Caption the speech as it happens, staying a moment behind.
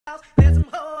Y'all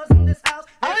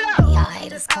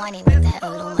haters corny with that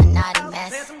Illuminati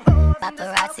mess.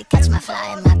 Paparazzi catch my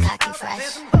fly and my cocky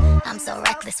fresh. I'm so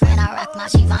reckless when I rock my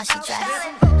Givenchy dress.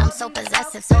 I'm so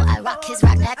possessive, so I rock his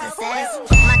rock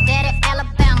necklaces. My daddy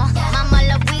Alabama,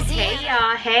 mama Louisiana. Hey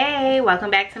y'all, hey,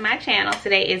 welcome back to my channel.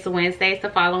 Today is Wednesday, it's the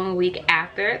following week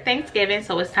after Thanksgiving,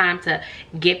 so it's time to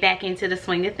get back into the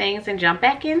swing of things and jump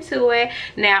back into it.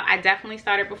 Now, I definitely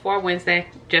started before Wednesday,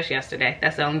 just yesterday.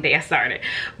 That's the only day I started.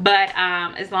 But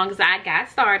as long as I got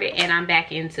started and I'm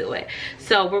back into it.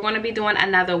 So we're going to be doing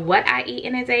another what I eat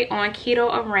in a day on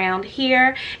keto around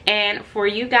here. And for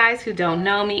you guys who don't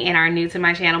know me and are new to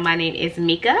my channel, my name is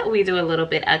Mika. We do a little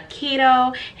bit of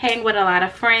keto, hang with a lot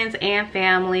of friends and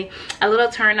family, a little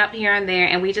turn up here and there,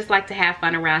 and we just like to have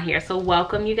fun around here. So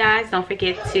welcome, you guys. Don't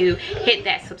forget to hit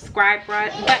that subscribe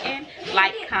button,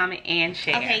 like, comment, and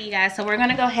share. Okay, you guys, so we're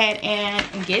gonna go ahead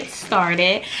and get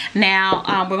started.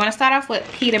 Now, we're gonna start off with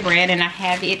pita bread, and I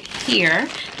have it here.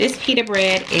 This pita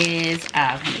bread is,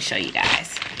 let me show you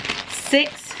guys,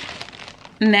 6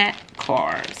 net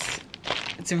carbs.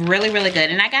 It's really, really good.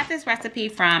 And I got this recipe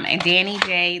from Danny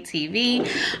J TV.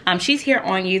 She's here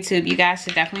on YouTube. You guys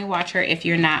should definitely watch her if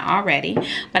you're not already.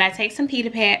 But I take some pita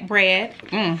bread,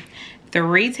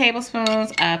 3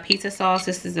 tablespoons of pizza sauce.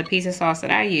 This is the pizza sauce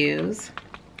that I use.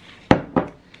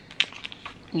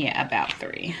 Yeah, about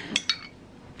 3.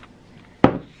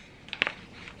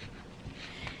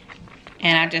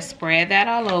 And I just spread that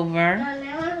all over.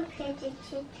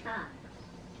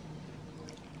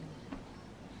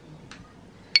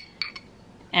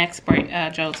 Expert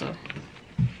Joseph.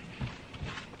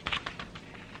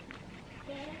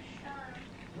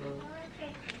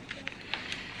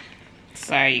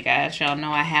 Sorry, you guys. Y'all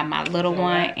know I have my little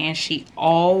one, and she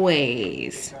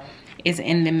always is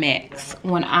in the mix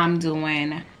when I'm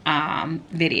doing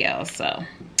videos. So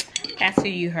that's who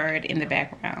you heard in the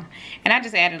background. And I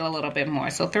just added a little bit more.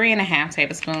 So 3.5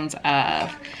 tablespoons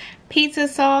of pizza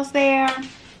sauce there.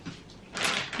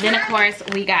 Then, of course,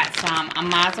 we got some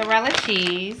mozzarella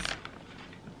cheese.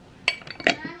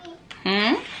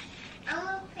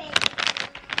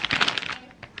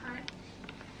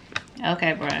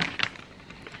 Okay, bro.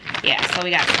 Yeah, so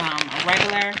we got some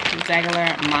regular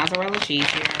mozzarella cheese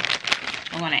here.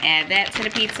 I want to add that to the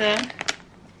pizza.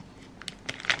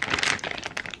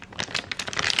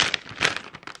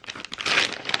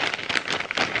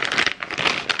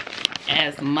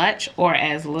 As much or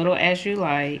as little as you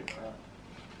like.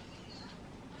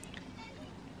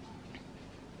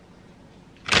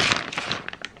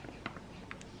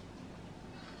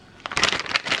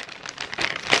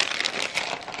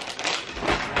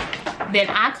 Then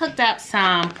I cooked up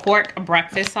some pork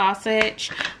breakfast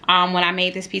sausage when I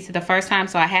made this pizza the first time.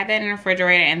 So I have that in the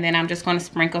refrigerator, and then I'm just going to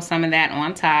sprinkle some of that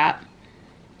on top.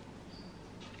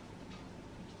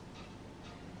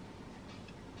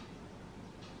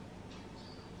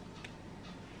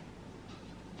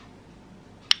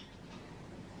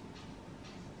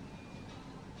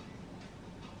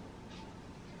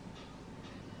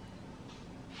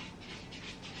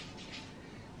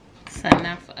 That's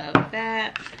enough of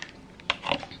that.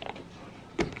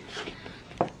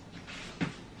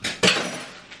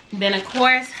 Then, of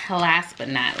course, last but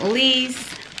not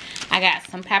least, I got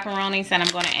some pepperonis that I'm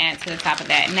going to add to the top of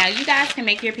that. Now, you guys can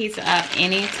make your pizza up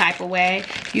any type of way.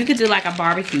 You could do like a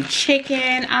barbecue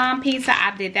chicken pizza.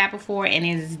 I did that before, and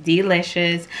it is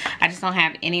delicious. I just don't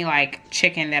have any like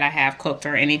chicken that I have cooked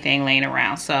or anything laying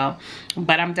around. So,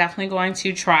 but I'm definitely going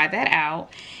to try that out.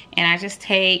 And I just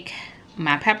take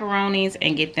my pepperonis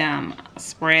and get them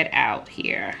spread out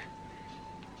here.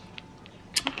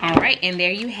 All right, and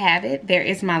there you have it. There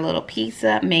is my little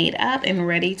pizza made up and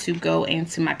ready to go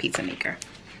into my pizza maker.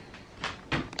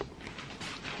 All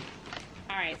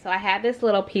right, so I have this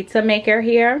little pizza maker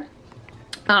here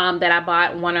that I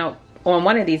bought on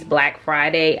one of these Black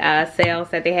Friday sales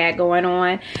that they had going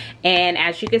on. And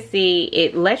as you can see,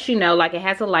 it lets you know, like, it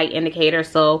has a light indicator.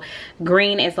 So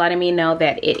green is letting me know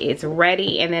that it is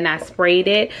ready. And then I sprayed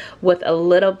it with a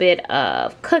little bit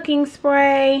of cooking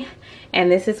spray. And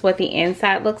this is what the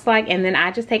inside looks like. And then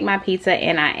I just take my pizza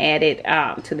and I add it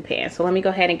to the pan. So let me go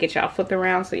ahead and get y'all flipped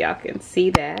around so y'all can see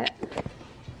that.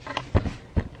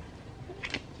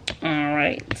 All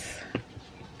right.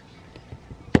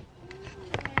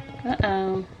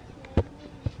 Uh-oh.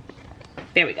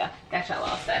 There we go. Got y'all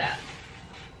all set up.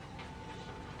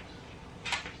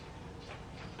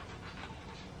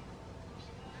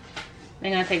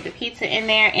 They're gonna take the pizza in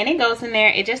there, and it goes in there.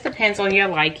 It just depends on your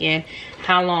liking,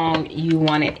 how long you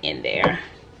want it in there.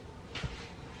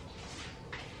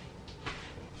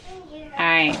 All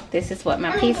right, this is what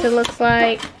my pizza looks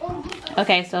like.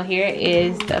 Okay, so here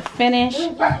is the finished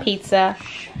pizza.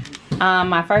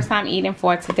 My first time eating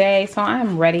for today, so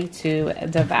I'm ready to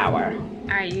devour.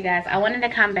 Alright, you guys, I wanted to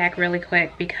come back really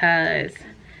quick because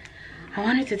I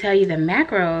wanted to tell you the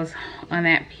macros on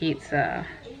that pizza.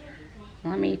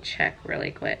 Let me check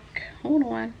really quick. Hold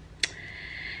on.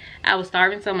 I was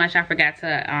starving so much I forgot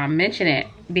to mention it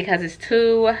because it's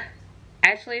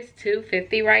actually it's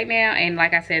 $2.50 right now, and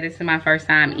like I said, this is my first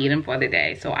time eating for the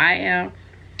day, so I am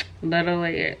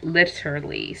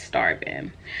literally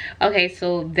starving. Okay,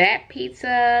 so that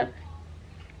pizza,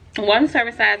 one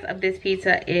serving size of this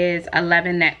pizza is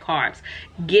 11 net carbs,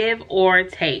 give or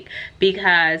take,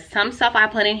 because some stuff I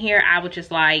put in here I would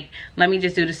just like, let me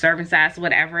just do the serving size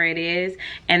whatever it is,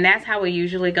 and that's how it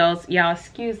usually goes. Y'all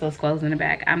excuse those clothes in the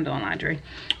back, I'm doing laundry,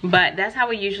 but that's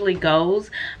how it usually goes.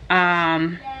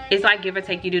 It's like give or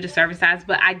take, you do the serving size,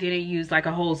 but I didn't use like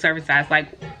a whole serving size. Like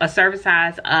a serving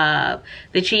size of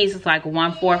the cheese is like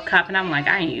 1/4 cup, and I'm like,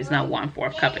 I ain't use no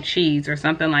 1/4 cup of cheese or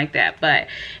something like that, but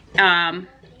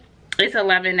it's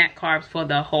 11 net carbs for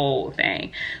the whole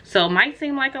thing. So it might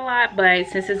seem like a lot, but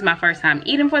since it's my first time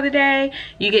eating for the day,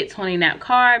 you get 20 net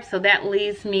carbs. So that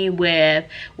leaves me with,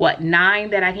 what,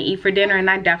 9 that I can eat for dinner. And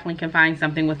I definitely can find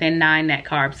something within 9 net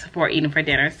carbs for eating for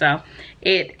dinner. So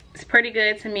it's pretty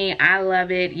good to me. I love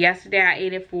it. Yesterday I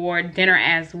ate it for dinner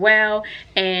as well,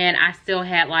 and I still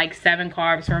had like 7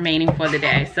 carbs remaining for the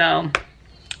day. So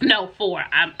no, 4.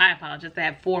 I apologize. I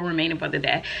have 4 remaining for the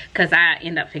day because I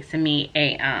end up fixing me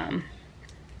a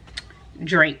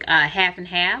drink, half and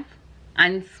half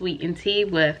unsweetened tea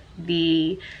with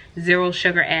the 0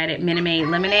 sugar added Minute Maid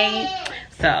lemonade.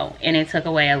 So, and it took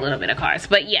away a little bit of carbs.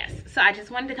 But yes, so I just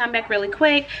wanted to come back really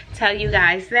quick, tell you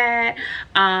guys that,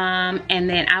 and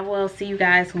then I will see you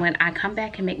guys when I come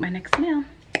back and make my next meal.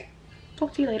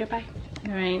 Talk to you later. Bye.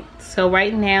 All right, so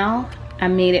right now I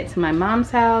made it to my mom's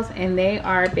house, and they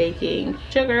are baking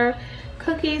sugar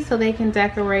cookies so they can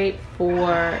decorate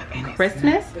for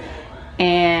Christmas,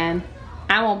 and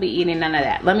I won't be eating none of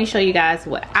that. Let me show you guys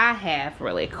what I have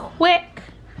really quick.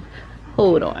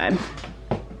 Hold on.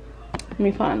 Let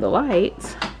me find the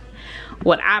lights.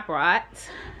 What I brought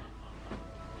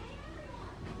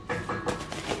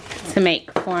to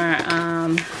make for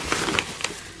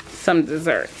some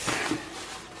desserts.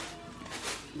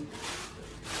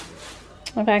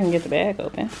 If I can get the bag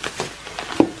open.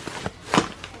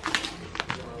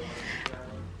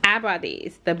 I brought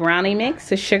these, the brownie mix,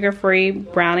 the sugar-free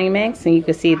brownie mix, and you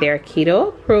can see they're keto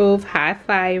approved, high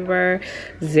fiber,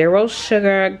 0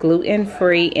 sugar,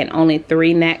 gluten-free, and only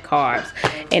 3 net carbs.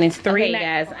 And it's 3 okay,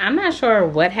 guys, I'm not sure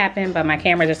what happened, but my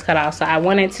camera just cut off, so I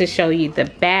wanted to show you the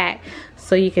back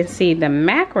so you can see the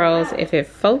macros. If it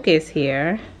focus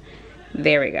here,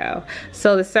 there we go.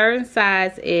 So the serving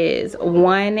size is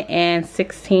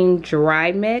 1/16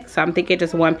 dry mix. So I'm thinking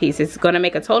just 1 piece. It's going to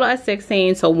make a total of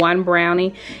 16. So 1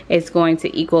 brownie is going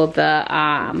to equal the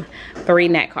 3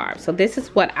 net carbs. So this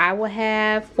is what I will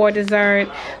have for dessert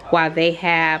while they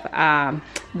have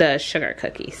the sugar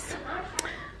cookies.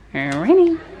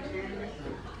 Alrighty.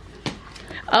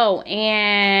 Oh,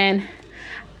 and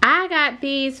I got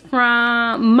these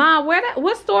from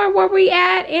what store were we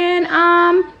at in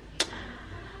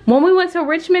when we went to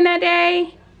Richmond that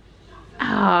day?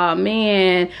 Oh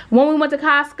man, when we went to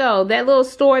Costco, that little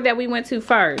store that we went to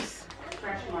first.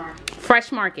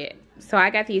 Fresh Market. So I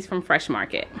got these from Fresh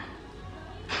Market.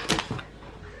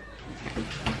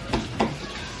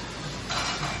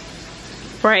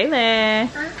 Braylon.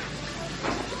 Huh?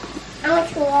 I went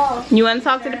to the wall. You want to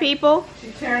talk to the people?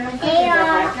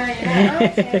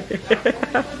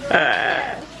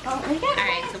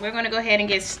 Alright, so we're going to go ahead and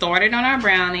get started on our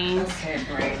brownies.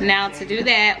 Okay, now to do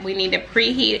that, we need to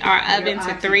preheat our oven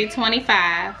to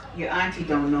 325. Your auntie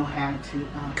don't know how to.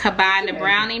 Combine the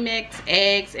brownie mix,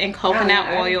 eggs, and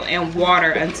coconut oil and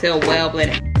water until well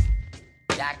blended.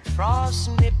 Jack Frost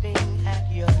nipping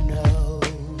at your nose.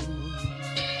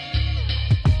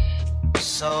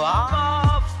 So I'm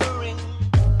offering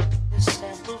this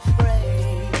simple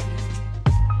phrase.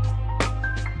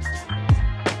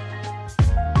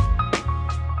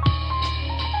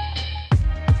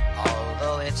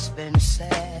 Although it's been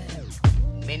said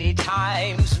many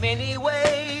times, many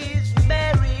ways,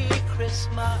 Merry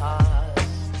Christmas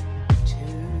to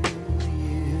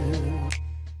you.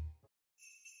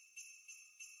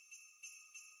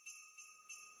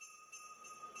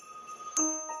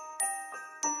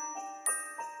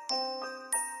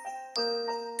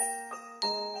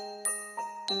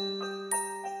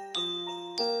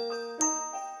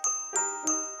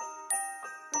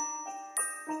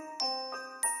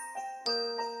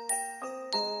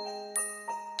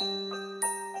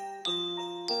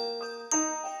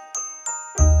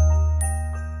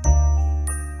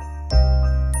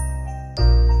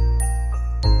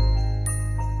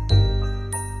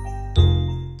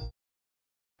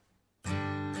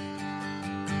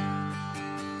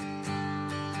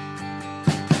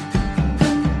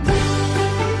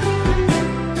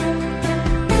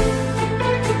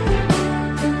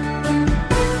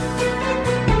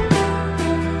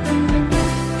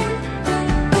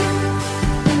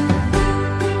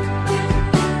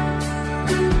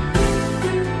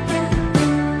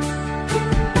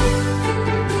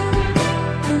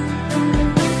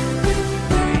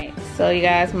 you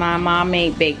guys, my mom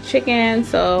made baked chicken,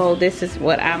 so this is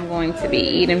what I'm going to be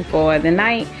eating for the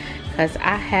night because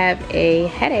I have a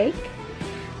headache.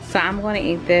 So I'm going to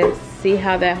eat this, see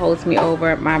how that holds me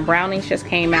over. My brownies just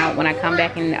came out. When I come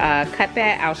back and cut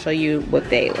that, I'll show you what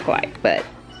they look like. But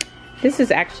this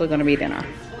is actually going to be dinner.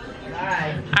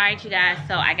 Alright, you guys,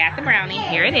 so I got the brownie.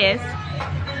 Here it is.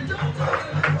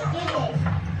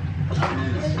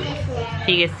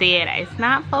 You can see it. It's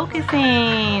not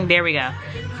focusing. There we go.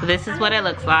 So this is what it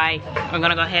looks like. We're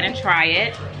going to go ahead and try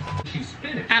it.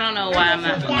 I don't know why I'm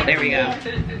not. Oh, there we go.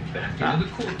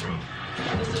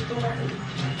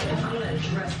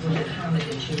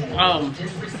 Oh,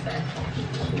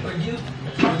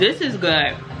 this is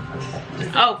good.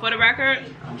 Oh, for the record,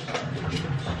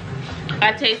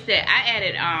 I tasted, I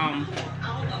added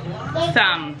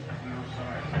some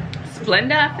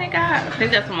Splenda, I think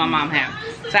that's what my mom had.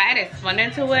 So I added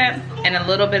Splenda to it and a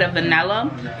little bit of vanilla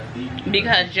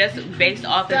because just based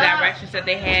off the directions that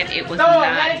they had, it was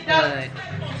not good.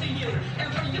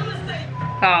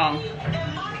 Oh,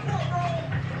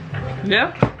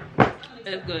 yeah,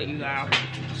 it's good, you guys.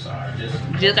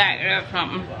 Just gotta add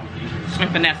something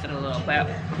and finesse it a little bit.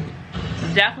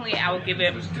 Definitely, I would give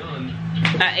it an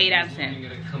 8 out of 10.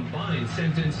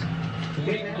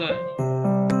 Good.